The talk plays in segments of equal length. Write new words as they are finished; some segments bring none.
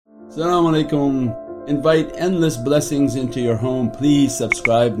As-salamu alaykum. Invite endless blessings into your home. Please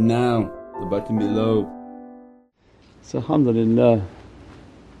subscribe now, the button below. So alhamdulillah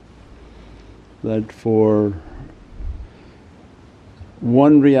that for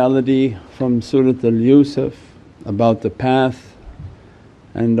one reality from Surah Yusuf about the path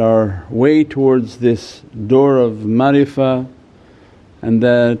and our way towards this door of marifah, and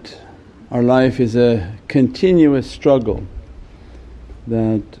that our life is a continuous struggle.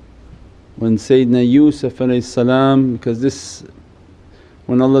 That when Sayyidina Yusuf because this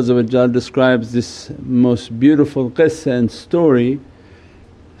when Allah describes this most beautiful qissa and story,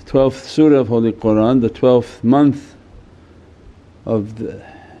 12th surah of Holy Qur'an, the 12th month of the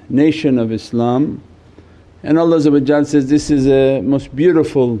nation of Islam, and Allah says, this is a most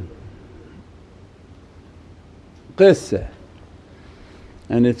beautiful qissa,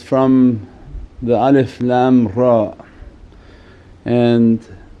 and it's from the Alif Lam Ra, and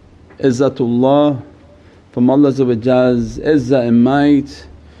Izzatullah from Allah's izzah and might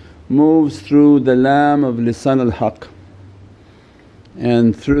moves through the lam of lisan al-haq,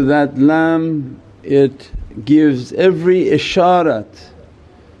 and through that lam it gives every isharat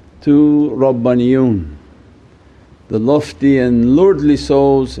to Rabbaniyun, the lofty and lordly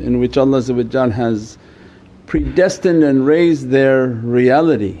souls in which Allah has predestined and raised their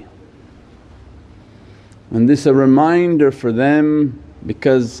reality. And this a reminder for them,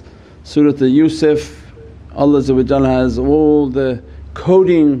 because Surah Yusuf Allah has all the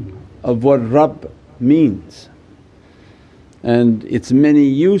coding of what Rabb means and its many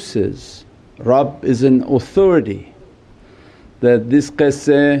uses. Rabb is an authority, that this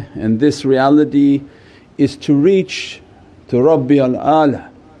qissa and this reality is to reach to Rabbi al-A'la.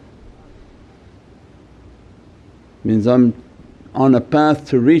 Means I'm on a path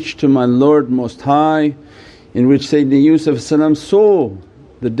to reach to my Lord Most High, in which Sayyidina Yusuf saw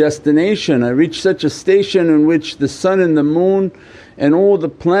the destination. I reached such a station in which the sun and the moon and all the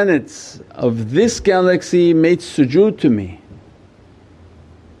planets of this galaxy made sujood to me.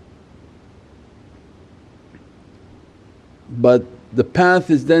 But the path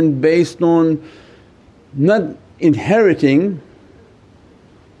is then based on not inheriting,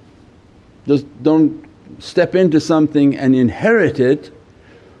 just don't step into something and inherit it,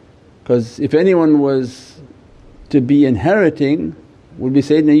 because if anyone was to be inheriting would be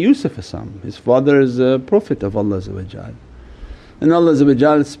Sayyidina Yusuf. His father is a Prophet of Allah, and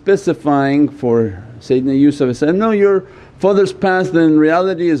Allah specifying for Sayyidina Yusuf, no, your father's path in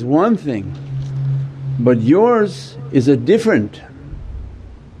reality is one thing but yours is a different.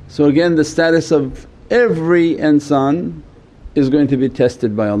 So again the status of every insan is going to be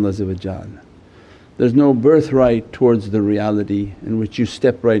tested by Allah. There's no birthright towards the reality in which you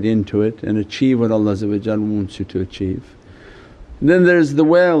step right into it and achieve what Allah wants you to achieve. Then there's the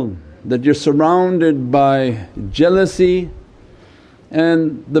well, that you're surrounded by jealousy,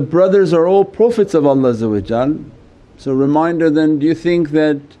 and the brothers are all Prophets of Allah. So reminder then, do you think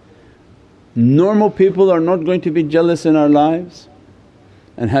that normal people are not going to be jealous in our lives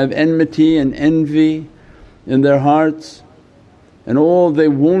and have enmity and envy in their hearts, and all they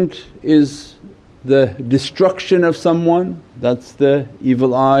want is the destruction of someone? That's the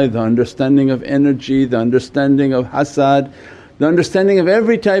evil eye, the understanding of energy, the understanding of hasad, the understanding of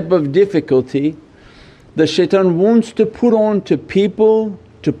every type of difficulty the shaitan wants to put on to people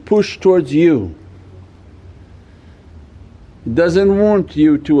to push towards you. He doesn't want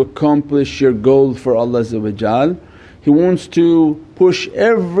you to accomplish your goal for Allah. He wants to push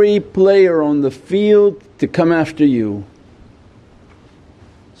every player on the field to come after you.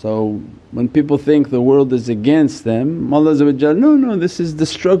 So when people think the world is against them, Allah no, this is the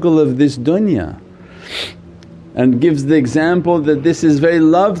struggle of this dunya, and gives the example that this is very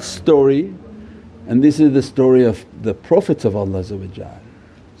loved story, and this is the story of the Prophets of Allah.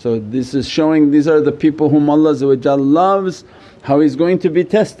 So this is showing these are the people whom Allah loves, how He's going to be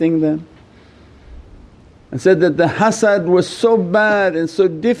testing them. And said that the hasad was so bad and so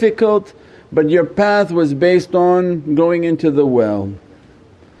difficult, but your path was based on going into the well.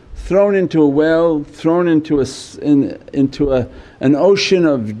 Thrown into a well, thrown into an ocean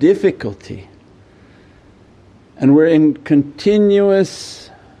of difficulty, and we're in continuous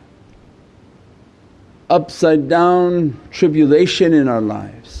upside down tribulation in our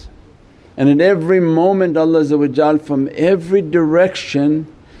lives. And at every moment Allah from every direction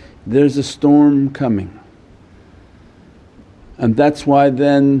there's a storm coming. And that's why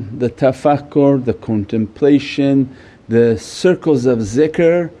then the tafakkur, the contemplation, the circles of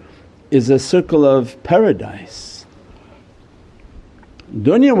zikr is a circle of paradise.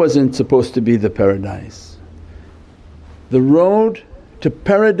 Dunya wasn't supposed to be the paradise. The road to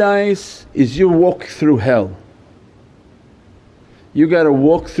paradise is you walk through hell. You got to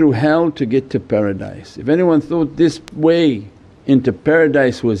walk through hell to get to paradise. If anyone thought this way into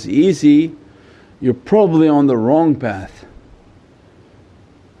paradise was easy, you're probably on the wrong path.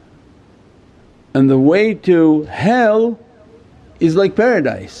 And the way to hell is like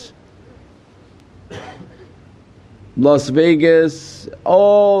paradise. Las Vegas,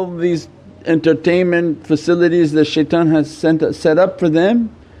 all these entertainment facilities that shaitan has set up for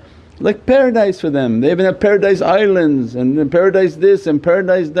them, like paradise for them. They even have paradise islands and paradise this and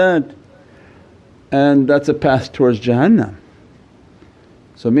paradise that, and that's a path towards Jahannam.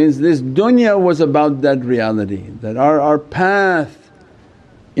 So it means this dunya was about that reality, that our path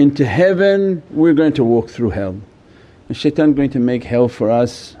into heaven we're going to walk through hell. And shaitan going to make hell for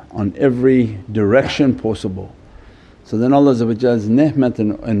us on every direction possible. So then Allah's ni'mat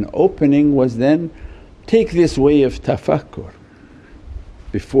and opening was then, take this way of tafakkur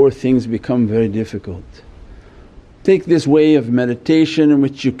before things become very difficult. Take this way of meditation in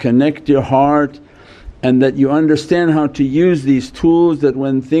which you connect your heart and that you understand how to use these tools, that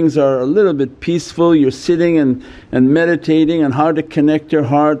when things are a little bit peaceful you're sitting and meditating and how to connect your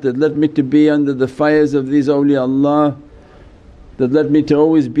heart, that let me to be under the fires of these awliyaullah, that let me to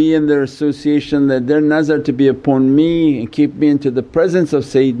always be in their association, that their nazar to be upon me and keep me into the presence of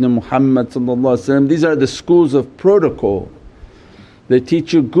Sayyidina Muhammad. These are the schools of protocol. They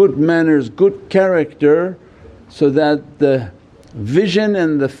teach you good manners, good character, so that the vision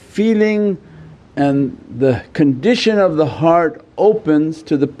and the feeling and the condition of the heart opens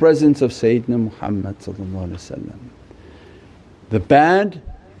to the presence of Sayyidina Muhammad. The bad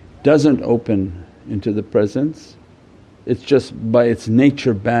doesn't open into the presence, it's just by its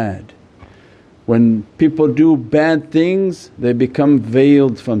nature bad. When people do bad things they become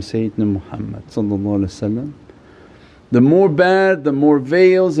veiled from Sayyidina Muhammad. The more bad, the more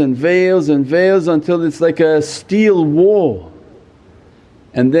veils and veils and veils until it's like a steel wall.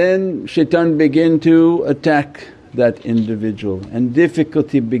 And then shaitan begin to attack that individual and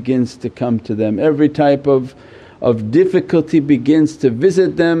difficulty begins to come to them. Every type of difficulty begins to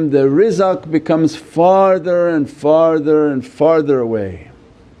visit them, the rizq becomes farther and farther and farther away.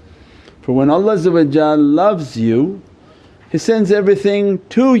 For when Allah loves you He sends everything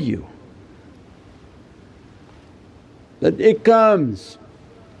to you, that it comes.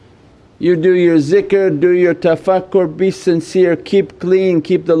 You do your zikr, do your tafakkur, be sincere, keep clean,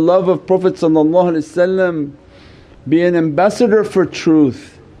 keep the love of Prophet, be an ambassador for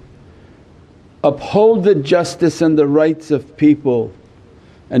truth, uphold the justice and the rights of people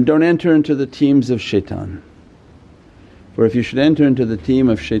and don't enter into the teams of shaitan. For if you should enter into the team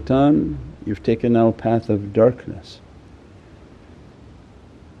of shaitan you've taken now a path of darkness.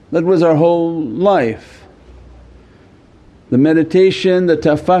 That was our whole life. The meditation, the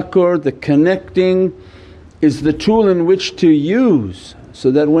tafakkur, the connecting is the tool in which to use,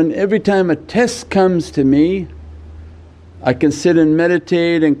 so that when every time a test comes to me I can sit and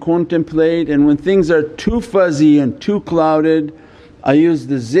meditate and contemplate, and when things are too fuzzy and too clouded I use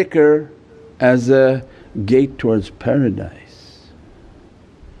the zikr as a gate towards paradise.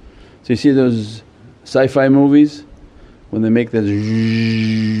 So you see those sci-fi movies when they make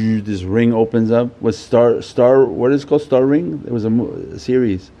this ring opens up, what what is it called, Star Ring? There was a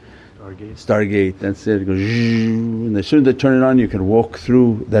series. Stargate, that's it. It goes and as soon as they turn it on you can walk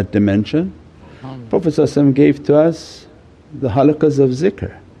through that dimension. Prophet gave to us the halaqas of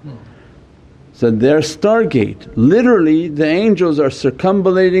zikr. So their stargate, literally the angels are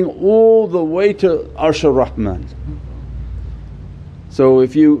circumambulating all the way to Arsh ar-Rahman. So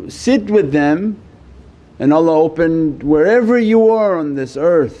if you sit with them and Allah opened wherever you are on this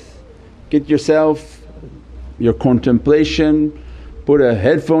earth, get yourself your contemplation, put a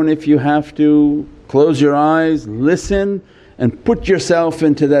headphone if you have to, close your eyes, listen and put yourself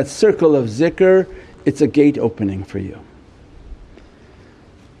into that circle of zikr, it's a gate opening for you.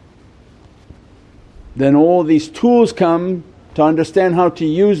 Then all these tools come to understand how to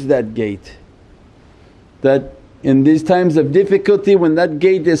use that gate. That in these times of difficulty when that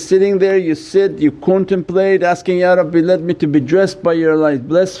gate is sitting there, you sit, you contemplate asking, Ya Rabbi let me to be dressed by your light,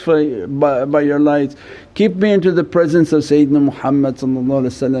 blessed by your lights, keep me into the presence of Sayyidina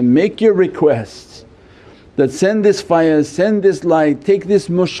Muhammad. Make your requests that send this fire, send this light, take this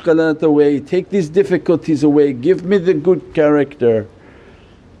mushkalat away, take these difficulties away, give me the good character.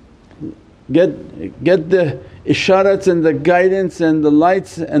 Get the isharats and the guidance and the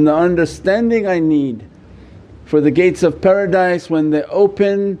lights and the understanding I need. For the gates of paradise when they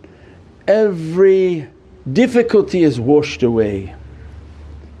open every difficulty is washed away.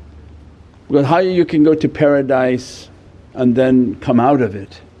 Because how you can go to paradise and then come out of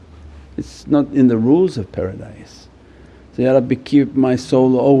it. It's not in the rules of paradise. So, Ya Rabbi, keep my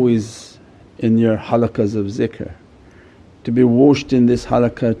soul always in your halaqas of zikr. To be washed in this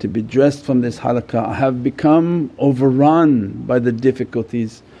halaqah, to be dressed from this halaqah. I have become overrun by the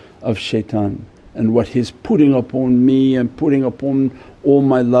difficulties of shaitan and what he's putting upon me and putting upon all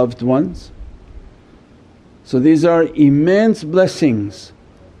my loved ones. So these are immense blessings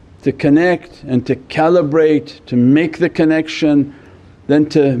to connect and to calibrate, to make the connection, then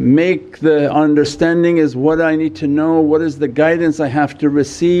to make the understanding is what I need to know, what is the guidance I have to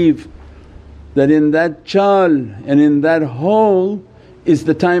receive. That in that chal and in that hole is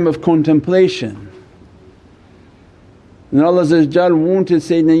the time of contemplation. And Allah wanted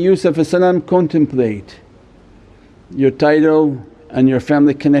Sayyidina Yusuf contemplate. Your title and your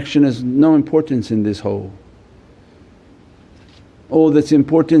family connection has no importance in this hole. All that's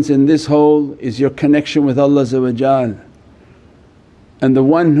importance in this whole is your connection with Allah. And the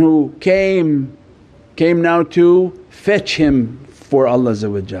one who came now to fetch him for Allah.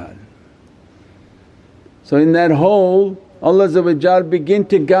 So in that whole Allah begin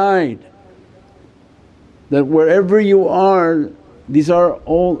to guide that wherever you are, these are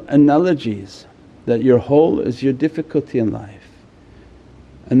all analogies that your whole is your difficulty in life.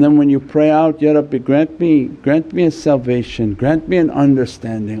 And then when you pray out, Ya Rabbi, grant me a salvation, grant me an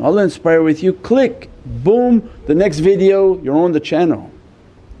understanding. Allah inspire with you, click, boom, the next video you're on the channel.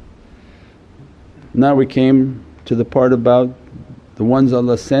 Now we came to the part about the ones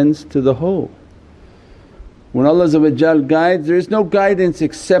Allah sends to the whole. When Allah guides, there is no guidance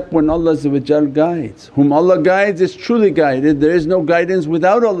except when Allah guides. Whom Allah guides is truly guided, there is no guidance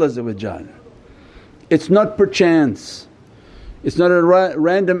without Allah. It's not perchance. It's not a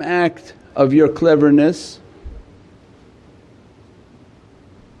random act of your cleverness.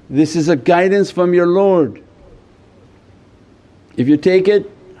 This is a guidance from your Lord. If you take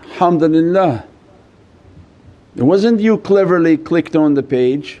it, alhamdulillah. It wasn't you cleverly clicked on the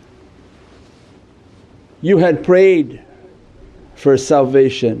page, you had prayed for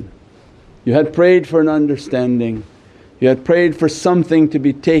salvation, you had prayed for an understanding, you had prayed for something to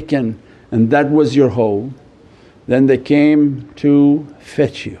be taken, and that was your whole. Then they came to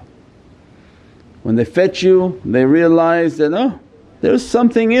fetch you. When they fetch you, they realize that, oh, there's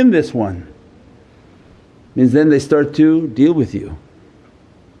something in this one. Means then they start to deal with you.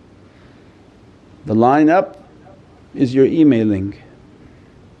 The line up is your emailing.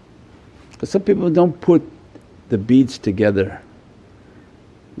 Because some people don't put the beads together.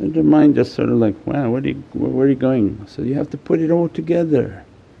 Their mind just sort of like, wow, where are you going? So you have to put it all together.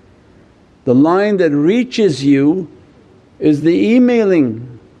 The line that reaches you is the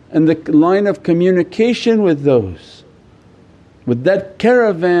emailing and the line of communication with those. With that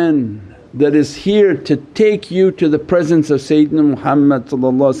caravan that is here to take you to the presence of Sayyidina Muhammad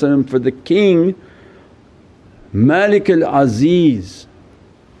for the King Malik al-Aziz.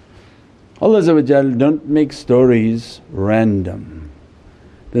 Allah don't make stories random.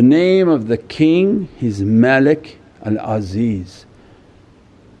 The name of the King is Malik al-Aziz,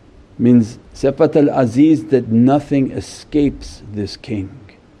 means Sifat al-Aziz, that nothing escapes this King.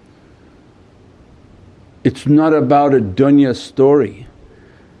 It's not about a dunya story,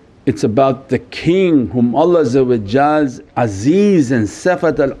 it's about the King whom Allah's Aziz and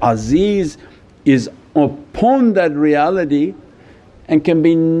Sifat al-Aziz is upon that reality and can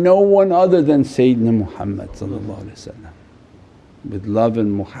be no one other than Sayyidina Muhammad with love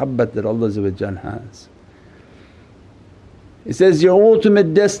and muhabbat that Allah has. It says, your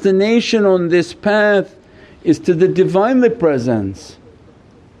ultimate destination on this path is to the Divinely Presence,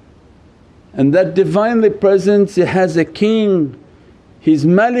 and that Divinely Presence it has a King, He's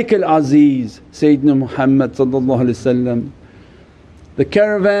Malik al-Aziz Sayyidina Muhammad. The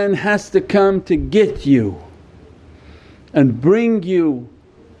caravan has to come to get you and bring you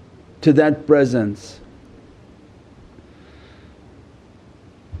to that presence.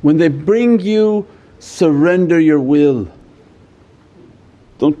 When they bring you, surrender your will.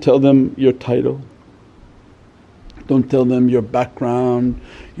 Don't tell them your title, don't tell them your background,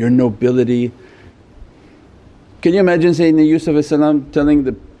 your nobility. Can you imagine Sayyidina Yusuf telling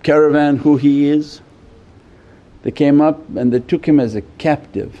the caravan who he is? They came up and they took him as a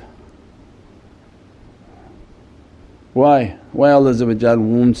captive. Why? Why Allah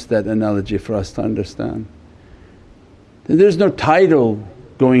wants that analogy for us to understand? There's no title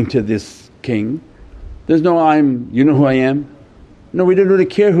going to this king, there's no you know who I am. No, we don't really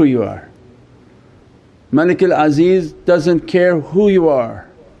care who you are. Malik al-Aziz doesn't care who you are,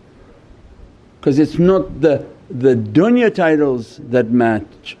 because it's not the dunya titles that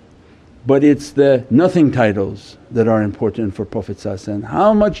match, but it's the nothing titles that are important for Prophet.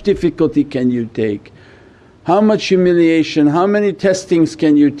 How much difficulty can you take? How much humiliation, how many testings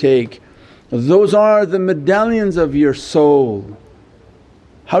can you take? Those are the medallions of your soul.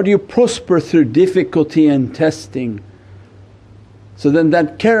 How do you prosper through difficulty and testing? So then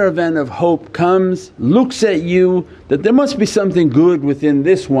that caravan of hope comes, looks at you that there must be something good within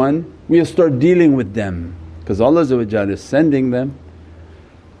this one, we'll start dealing with them because Allah is sending them.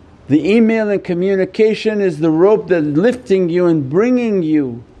 The email and communication is the rope that's lifting you and bringing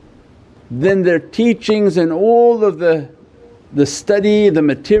you. Then their teachings and all of the study, the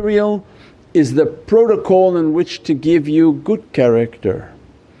material is the protocol in which to give you good character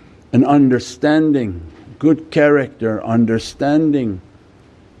and understanding. Good character, understanding.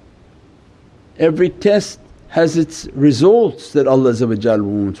 Every test has its results that Allah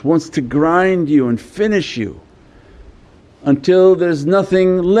wants to grind you and finish you until there's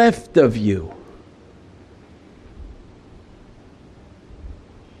nothing left of you.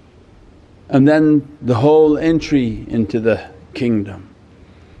 And then the whole entry into the kingdom.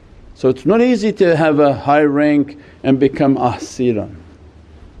 So it's not easy to have a high rank and become asiran,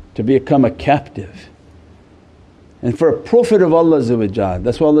 to become a captive. And for a Prophet of Allah,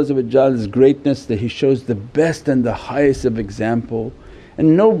 that's why Allah's greatness that He shows the best and the highest of example,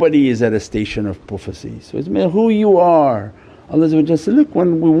 and nobody is at a station of prophecy. So it's matter who you are. Allah said, look,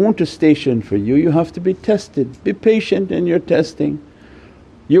 when we want a station for you, you have to be tested, be patient in your testing.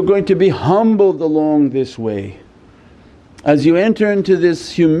 You're going to be humbled along this way. As you enter into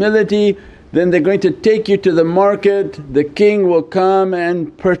this humility, then they're going to take you to the market, the king will come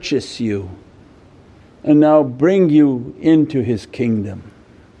and purchase you and now bring you into his kingdom.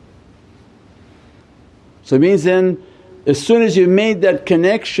 So it means then as soon as you made that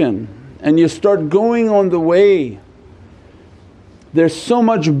connection and you start going on the way, there's so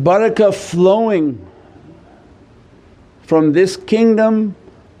much barakah flowing from this kingdom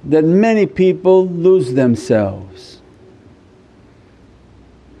that many people lose themselves.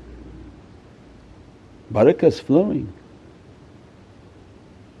 Barakah's flowing,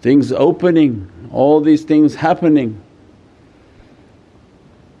 things opening, all these things happening.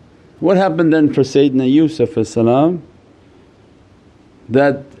 What happened then for Sayyidina Yusuf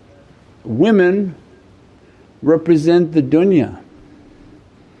that women represent the dunya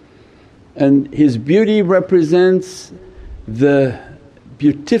and his beauty represents the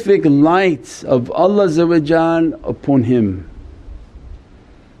beatific lights of Allah upon him.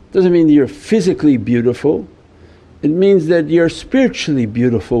 Doesn't mean you're physically beautiful, it means that you're spiritually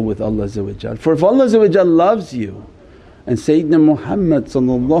beautiful with Allah. For if Allah loves you and Sayyidina Muhammad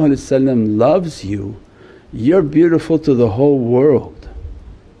loves you, you're beautiful to the whole world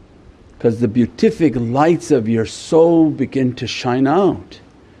because the beatific lights of your soul begin to shine out.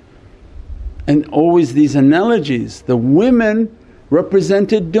 And always these analogies, the women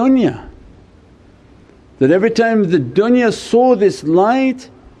represented dunya, that every time the dunya saw this light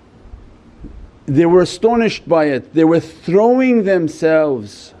they were astonished by it, they were throwing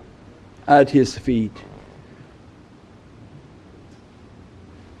themselves at his feet.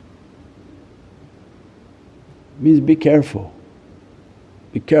 Means be careful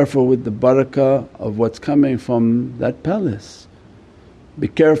with the barakah of what's coming from that palace. Be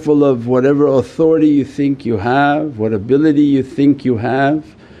careful of whatever authority you think you have, what ability you think you have,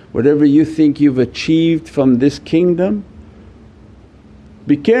 whatever you think you've achieved from this kingdom.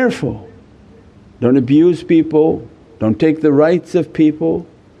 Be careful. Don't abuse people, don't take the rights of people,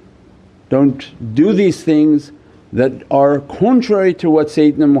 don't do these things that are contrary to what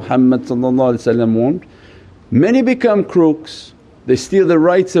Sayyidina Muhammad want. Many become crooks, they steal the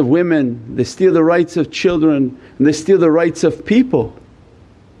rights of women, they steal the rights of children and they steal the rights of people.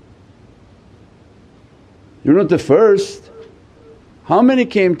 You're not the first. How many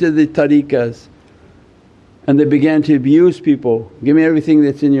came to the tariqas and they began to abuse people, give me everything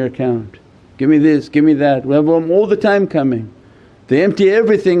that's in your account, give me this, give me that. We have them all the time coming. They empty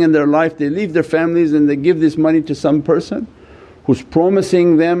everything in their life, they leave their families and they give this money to some person who's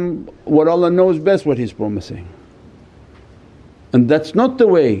promising them what Allah knows best what he's promising. And that's not the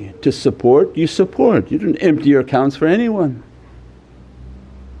way to support. You support, you don't empty your accounts for anyone.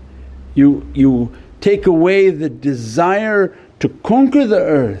 You take away the desire to conquer the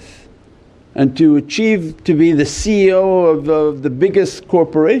earth and to achieve to be the CEO of the biggest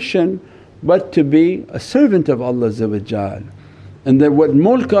corporation, but to be a servant of Allah. And that what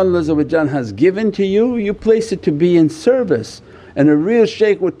mulk Allah has given to you, you place it to be in service. And a real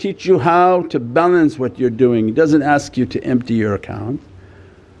shaykh will teach you how to balance what you're doing, he doesn't ask you to empty your account.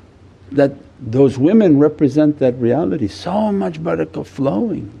 That those women represent that reality, so much barakah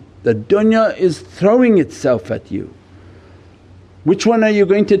flowing. The dunya is throwing itself at you. Which one are you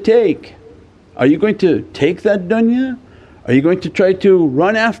going to take? Are you going to take that dunya? Are you going to try to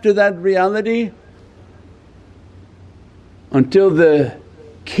run after that reality? Until the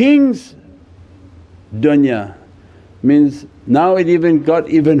king's dunya means now it even got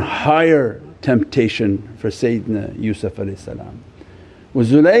even higher temptation for Sayyidina Yusuf salam.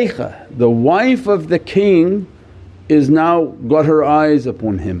 Zulaykha, the wife of the king, is now got her eyes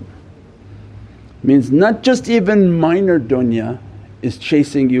upon him. Means not just even minor dunya is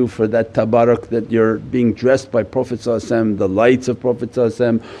chasing you for that tabarak, that you're being dressed by Prophet the lights of Prophet,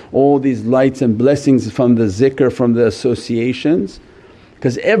 all these lights and blessings from the zikr, from the associations.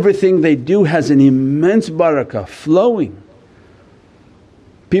 Because everything they do has an immense barakah flowing.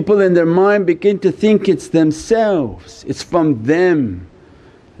 People in their mind begin to think it's themselves, it's from them.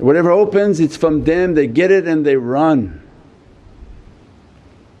 Whatever opens it's from them, they get it and they run.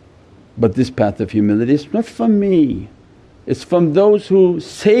 But this path of humility is not from me, it's from those who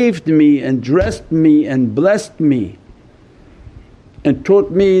saved me and dressed me and blessed me and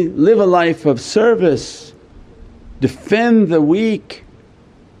taught me live a life of service, defend the weak,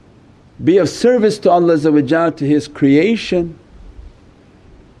 be of service to Allah to His creation.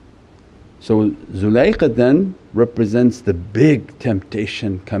 So Zulaykha then represents the big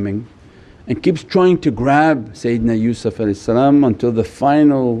temptation coming and keeps trying to grab Sayyidina Yusuf until the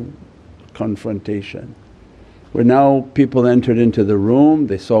final confrontation. Where now people entered into the room,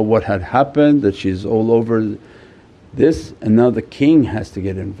 they saw what had happened, that she's all over this, and now the king has to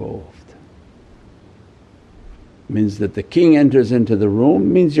get involved. Means that the king enters into the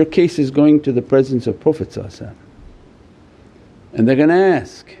room, means your case is going to the presence of Prophet and they're going to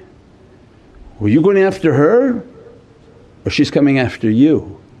ask, were you going after her or she's coming after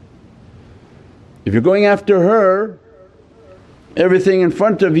you? If you're going after her, everything in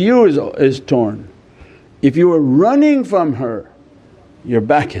front of you is torn. If you were running from her, your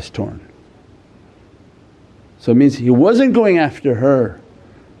back is torn. So it means he wasn't going after her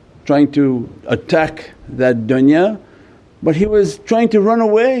trying to attack that dunya, but he was trying to run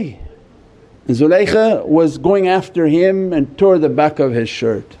away. And Zulaykha was going after him and tore the back of his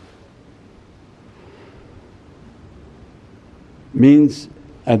shirt. Means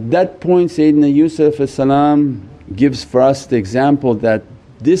at that point Sayyidina Yusuf gives for us the example that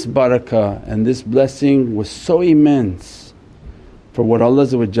this barakah and this blessing was so immense for what Allah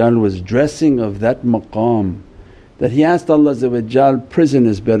was dressing of that maqam, that he asked Allah, prison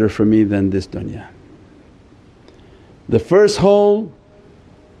is better for me than this dunya. The first hole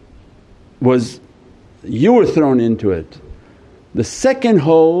was you were thrown into it, the second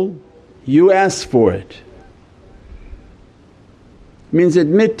hole you asked for it. Means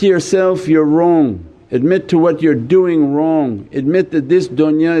admit to yourself you're wrong, admit to what you're doing wrong, admit that this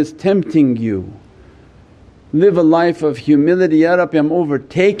dunya is tempting you. Live a life of humility, Ya Rabbi I'm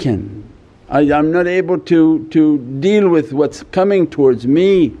overtaken, I'm not able to deal with what's coming towards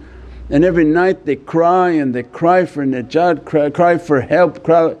me. And every night they cry and they cry for najat, cry for help,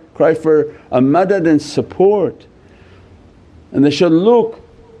 cry for a madad and support. And they should look,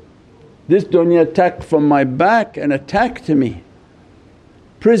 this dunya attacked from my back and attacked me.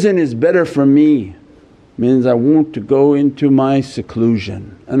 Prison is better for me, means I want to go into my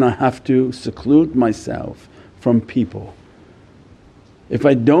seclusion and I have to seclude myself from people. If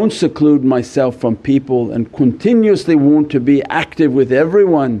I don't seclude myself from people and continuously want to be active with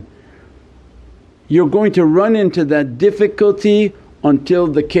everyone, you're going to run into that difficulty until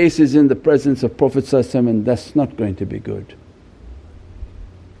the case is in the presence of Prophet and that's not going to be good.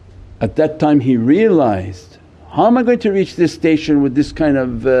 At that time he realized, how am I going to reach this station with this kind of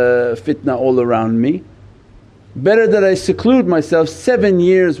fitna all around me? Better that I seclude myself. 7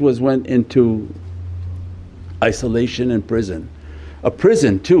 years went into isolation and prison. A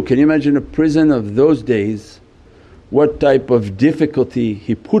prison too, can you imagine a prison of those days? What type of difficulty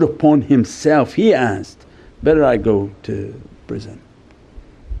he put upon himself. He asked, better I go to prison.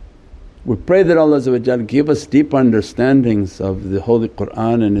 We pray that Allah give us deep understandings of the Holy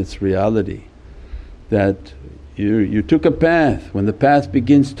Qur'an and its reality, that you took a path, when the path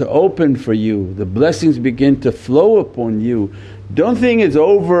begins to open for you, the blessings begin to flow upon you. Don't think it's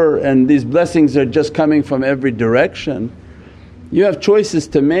over and these blessings are just coming from every direction. You have choices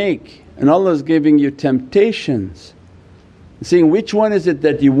to make and Allah is giving you temptations, seeing which one is it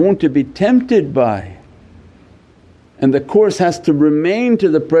that you want to be tempted by. And the course has to remain to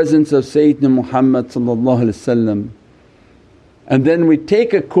the presence of Sayyidina Muhammad. And then we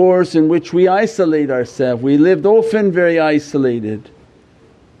take a course in which we isolate ourselves. We lived often very isolated,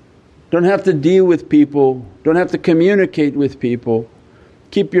 don't have to deal with people, don't have to communicate with people.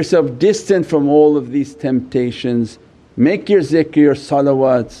 Keep yourself distant from all of these temptations. Make your zikr, your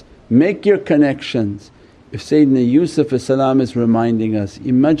salawats, make your connections. If Sayyidina Yusuf is reminding us,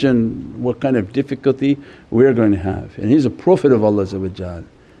 imagine what kind of difficulty we're going to have, and he's a Prophet of Allah.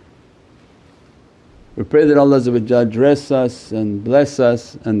 We pray that Allah dress us and bless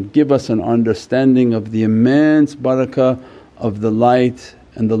us and give us an understanding of the immense barakah of the light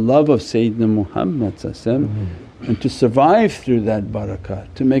and the love of Sayyidina Muhammad and to survive through that barakah,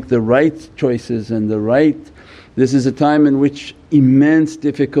 to make the right choices and the right… This is a time in which immense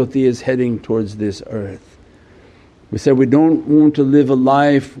difficulty is heading towards this earth. We said we don't want to live a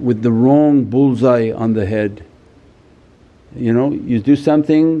life with the wrong bullseye on the head. You do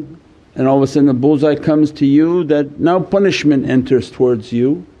something and all of a sudden a bullseye comes to you that now punishment enters towards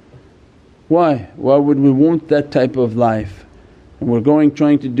you. Why? Why would we want that type of life? And we're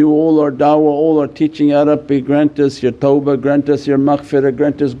trying to do all our da'wah, all our teaching, Ya Rabbi grant us your tawbah, grant us your maghfirah,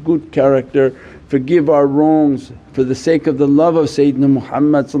 grant us good character, forgive our wrongs for the sake of the love of Sayyidina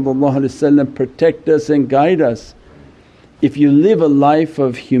Muhammad, protect us and guide us. If you live a life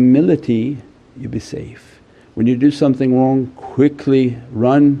of humility you'll be safe. When you do something wrong, quickly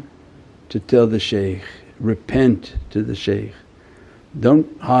run to tell the shaykh, repent to the shaykh.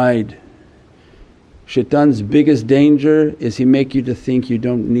 Don't hide. Shaitan's biggest danger is he make you to think you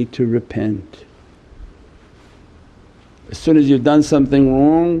don't need to repent. As soon as you've done something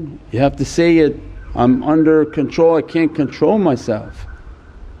wrong you have to say it, I'm under control, I can't control myself.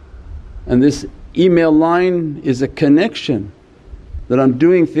 And this email line is a connection that I'm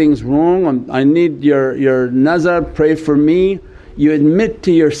doing things wrong, I need your nazar, pray for me. You admit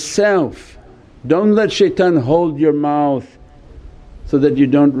to yourself, don't let shaitan hold your mouth so that you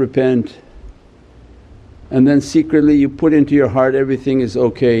don't repent. And then secretly you put into your heart everything is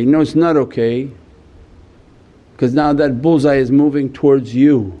okay. No, it's not okay, because now that bullseye is moving towards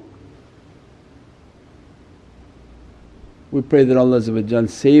you. We pray that Allah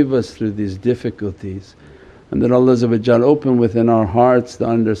save us through these difficulties and that Allah open within our hearts the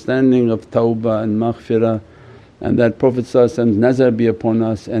understanding of tawbah and maghfirah, and that Prophet's nazar be upon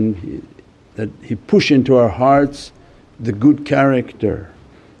us and that he push into our hearts the good character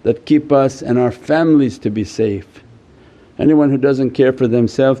that keep us and our families to be safe. Anyone who doesn't care for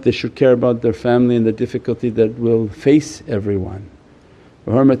themselves they should care about their family and the difficulty that will face everyone.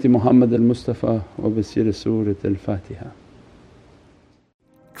 Bi hurmati Muhammad al-Mustafa wa bi siri Surat al-Fatiha.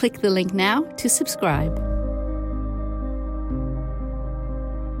 Click the link now to subscribe.